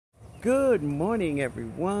Good morning,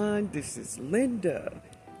 everyone. This is Linda.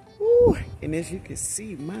 Ooh, and as you can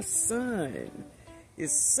see, my son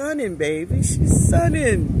is sunning, baby. She's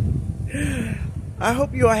sunning. I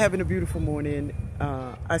hope you are having a beautiful morning.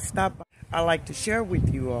 I like to share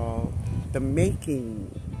with you all the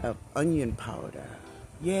making of onion powder.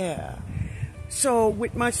 Yeah. So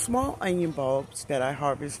with my small onion bulbs that I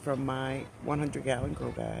harvest from my 100-gallon grow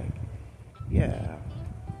bag, yeah,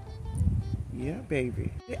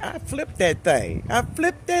 baby. I flipped that thing.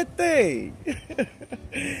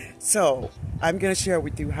 So I'm going to share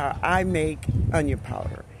with you how I make onion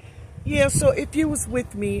powder. Yeah, so if you was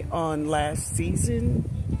with me on last season,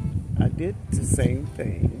 I did the same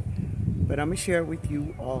thing. But I'm going to share with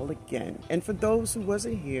you all again. And for those who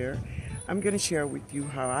wasn't here, I'm going to share with you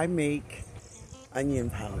how I make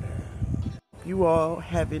onion powder. You all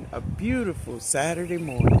having a beautiful Saturday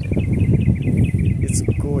morning. It's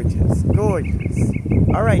gorgeous, gorgeous.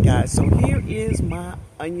 All right, guys, so here is my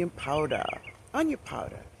onion powder. Onion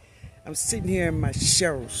powder. I'm sitting here in my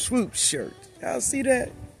Cheryl Swoop shirt. Y'all see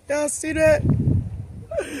that? Y'all see that?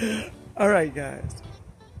 All right, guys.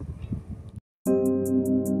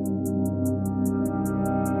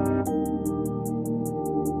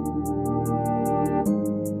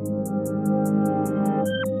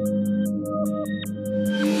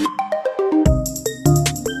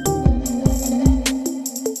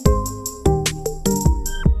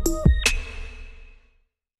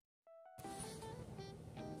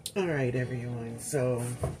 All right, everyone, so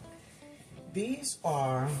these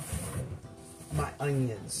are my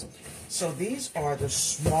onions. So these are the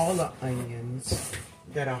smaller onions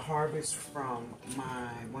that I harvest from my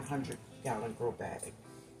 100-gallon grow bag,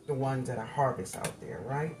 the ones that I harvest out there,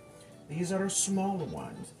 right? These are the smaller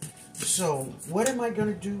ones. So what am I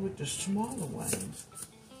going to do with the smaller ones?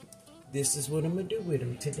 This is what I'm going to do with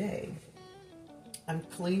them today. I'm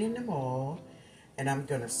cleaning them all, and I'm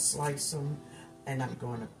going to slice them. And I'm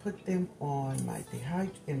going to put them on my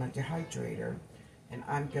dehydrator, and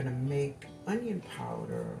I'm going to make onion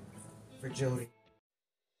powder for Jody.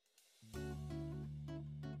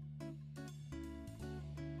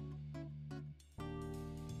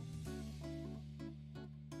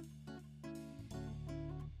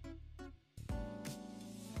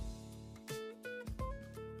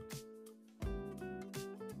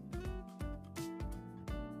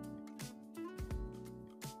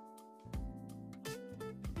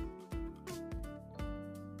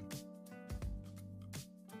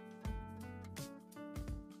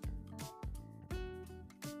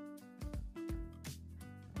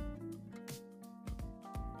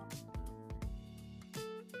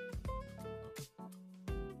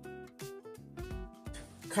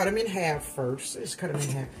 Cut them in half first. Just cut them in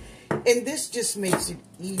half. And this just makes it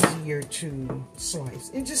easier to slice.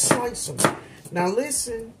 And just slice them. Now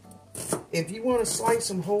listen, if you want to slice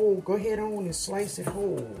them whole, go ahead on and slice it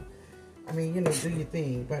whole. I mean, you know, do your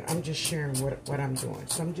thing. But I'm just sharing what I'm doing.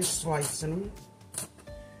 So I'm just slicing them.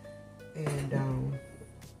 And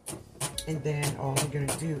then all I'm going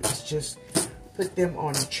to do is just put them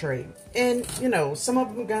on a tray. And, you know, some of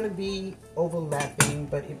them are going to be overlapping,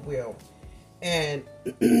 but it will. And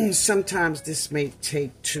sometimes this may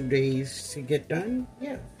take 2 days to get done.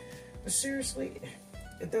 Yeah. But seriously,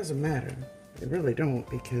 it doesn't matter. It really don't,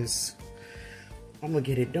 because I'm going to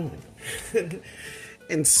get it done.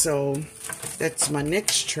 And so that's my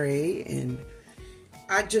next tray. And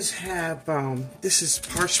I just have, this is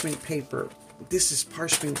parchment paper. This is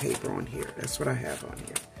parchment paper on here. That's what I have on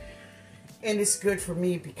here. And it's good for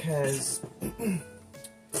me because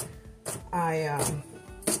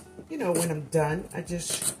you know, when I'm done, I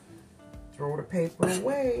just throw the paper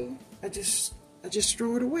away. I just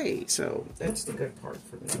throw it away. So that's the good part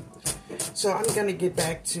for me. So I'm gonna get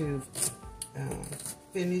back to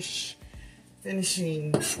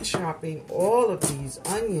finishing chopping all of these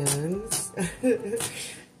onions. And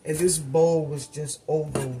this bowl was just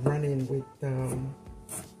overrunning with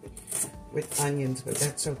onions, but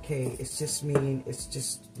that's okay. It's just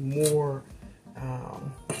more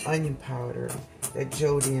onion powder that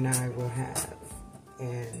Jody and I will have,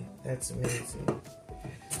 and that's amazing.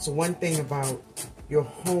 So one thing about your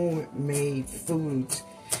homemade foods,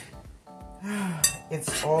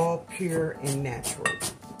 it's all pure and natural.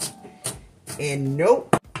 And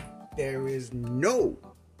nope, there is no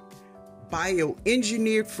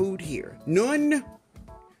bioengineered food here. None.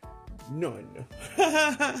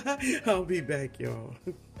 I'll be back, y'all.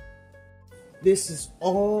 This is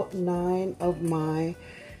all 9 of my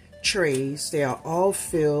trays. They are all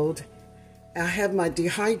filled. I have my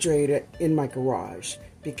dehydrator in my garage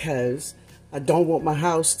because I don't want my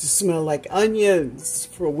house to smell like onions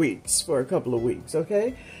for weeks, for a couple of weeks,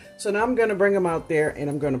 okay? So now I'm going to bring them out there and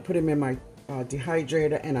I'm going to put them in my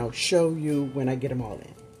dehydrator, and I'll show you when I get them all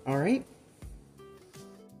in. All right?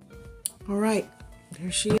 All right.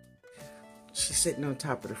 There she is. She's sitting on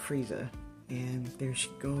top of the freezer, and there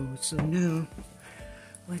she goes. So now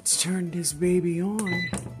let's turn this baby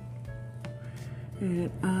on,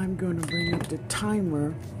 and I'm going to bring up the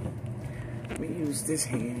timer. Let me use this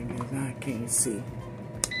hand because I can't see.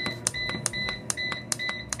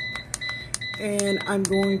 And I'm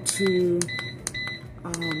going to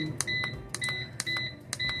let's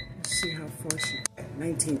see how far she at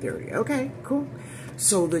 1930. Okay, cool.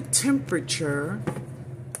 So the temperature,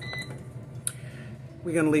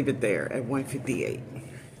 we're gonna leave it there at 158.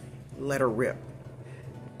 Let her rip.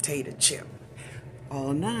 Tater chip.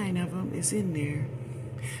 All 9 of them is in there.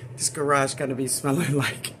 This garage gonna be smelling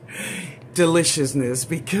like deliciousness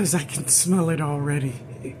because I can smell it already.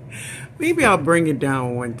 Maybe I'll bring it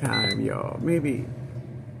down one time, y'all. Maybe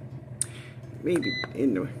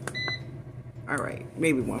in the, all right,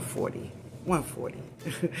 maybe 140. 140.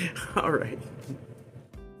 All right.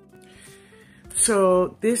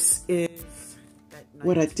 So this is,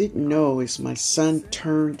 what I didn't know is my son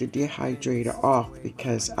turned the dehydrator off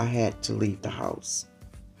because I had to leave the house.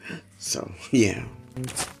 So, yeah.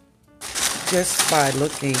 Just by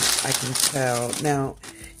looking, I can tell. Now,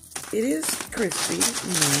 it is crispy,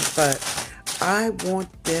 but I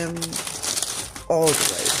want them all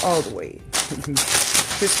the way.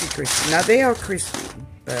 Crispy. Now, they are crispy,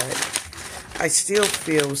 but I still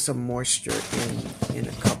feel some moisture in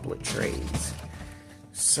a couple of trays.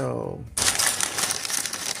 So,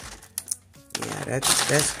 yeah,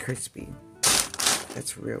 that's crispy.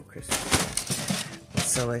 That's real crispy.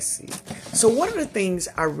 So let's see. So one of the things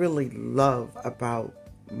I really love about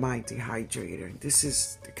my dehydrator, this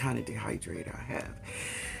is the kind of dehydrator I have.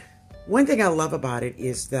 One thing I love about it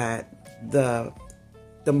is that the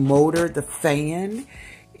motor, the fan,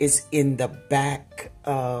 is in the back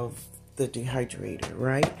of the dehydrator,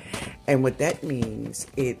 right? And what that means,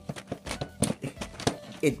 it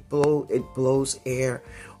blows air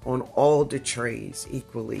on all the trays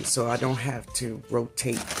equally, so I don't have to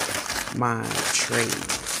rotate my trays.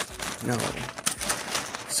 No.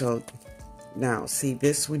 So now, see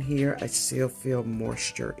this one here, I still feel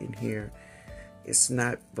moisture in here. It's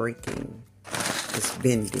not breaking, it's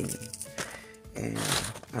bending. And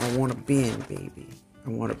I don't want to bend, baby. I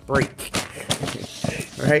want to break.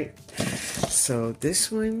 Right? So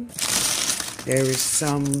this one, there is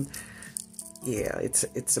some, yeah,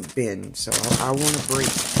 it's a bend. So I want to break.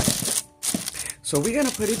 So we're going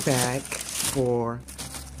to put it back for,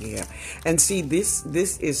 yeah. And see, this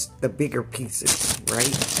is the bigger pieces, right?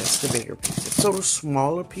 That's the bigger pieces. So the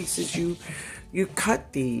smaller pieces, you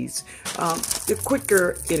cut these, the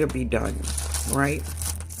quicker it'll be done, right?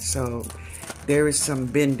 So there is some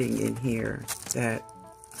bending in here that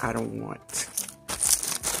I don't want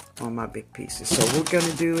on my big pieces. So what we're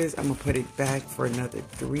gonna do is I'm gonna put it back for another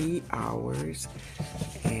 3 hours,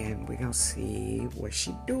 and we're gonna see what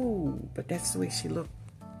she do. But that's the way she look.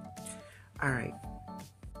 All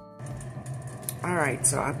right,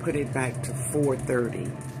 so I put it back to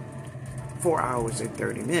 4:30, 4 hours and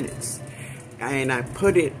 30 minutes. And I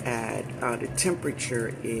put it at, the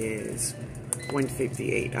temperature is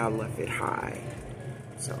 158. I left it high.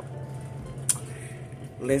 So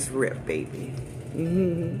let's rip, baby.